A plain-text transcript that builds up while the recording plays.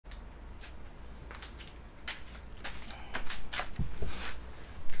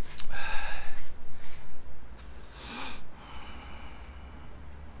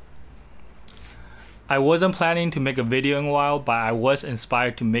I wasn't planning to make a video in a while, but I was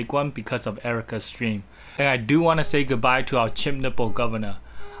inspired to make one because of Erica's stream. And I do want to say goodbye to our chip nipple governor.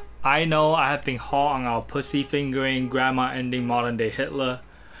 I know I have been hard on our pussy fingering, grandma ending modern day Hitler,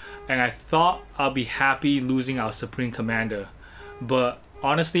 and I thought I'll be happy losing our supreme commander. But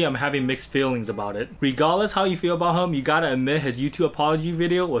honestly, I'm having mixed feelings about it. Regardless how you feel about him, you gotta admit his YouTube apology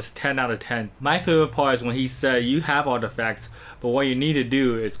video was 10 out of 10. My favorite part is when he said, you have all the facts, but what you need to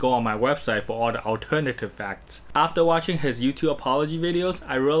do is go on my website for all the alternative facts. After watching his YouTube apology videos,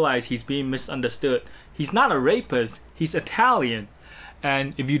 I realized he's being misunderstood. He's not a rapist, he's Italian.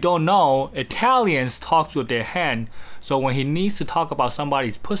 And if you don't know, Italians talk with their hand, so when he needs to talk about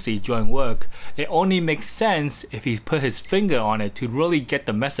somebody's pussy during work, it only makes sense if he put his finger on it to really get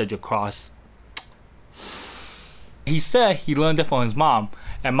the message across. He said he learned it from his mom,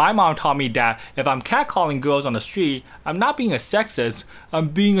 and my mom taught me that if I'm catcalling girls on the street, I'm not being a sexist, I'm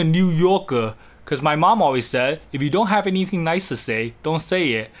being a New Yorker. Cause my mom always said, if you don't have anything nice to say, don't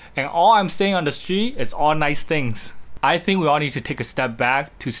say it, and all I'm saying on the street is all nice things. I think we all need to take a step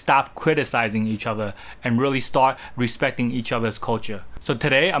back to stop criticizing each other and really start respecting each other's culture. So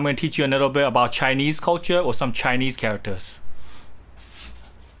today I'm going to teach you a little bit about Chinese culture or some Chinese characters.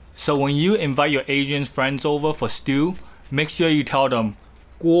 So when you invite your Asian friends over for stew, make sure you tell them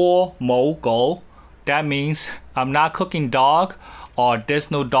锅冇狗. That means I'm not cooking dog or there's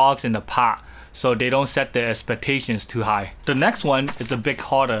no dogs in the pot, so they don't set their expectations too high. The next one is a bit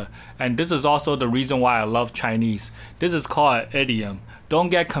harder, and this is also the reason why I love Chinese. This is called an idiom. Don't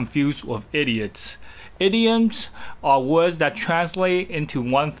get confused with idiots. Idioms are words that translate into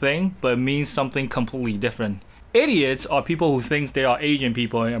one thing but mean something completely different. Idiots are people who think they are Asian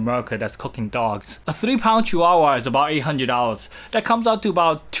people in America that's cooking dogs. A 3-pound Chihuahua is about $800. That comes out to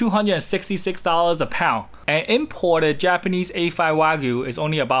about $266 a pound. An imported Japanese A5 Wagyu is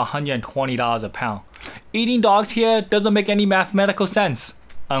only about $120 a pound. Eating dogs here doesn't make any mathematical sense.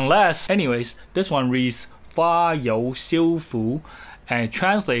 Unless, anyways, this one reads 花有修复 and it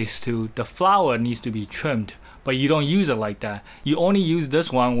translates to the flower needs to be trimmed. But you don't use it like that. You only use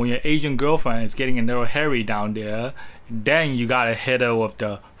this one when your Asian girlfriend is getting a little hairy down there. Then you gotta hit her with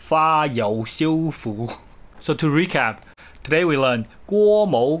the 花有修复. So to recap, today we learned 锅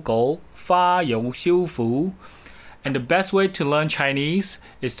冇狗花有修复. And the best way to learn Chinese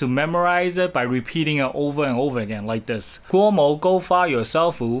is to memorize it by repeating it over and over again like this. 锅冇狗花有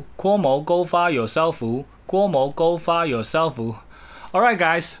修复, 锅冇狗花有修复, 锅冇狗花有修复. Alright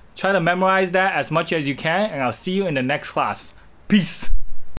guys, try to memorize that as much as you can and I'll see you in the next class. Peace!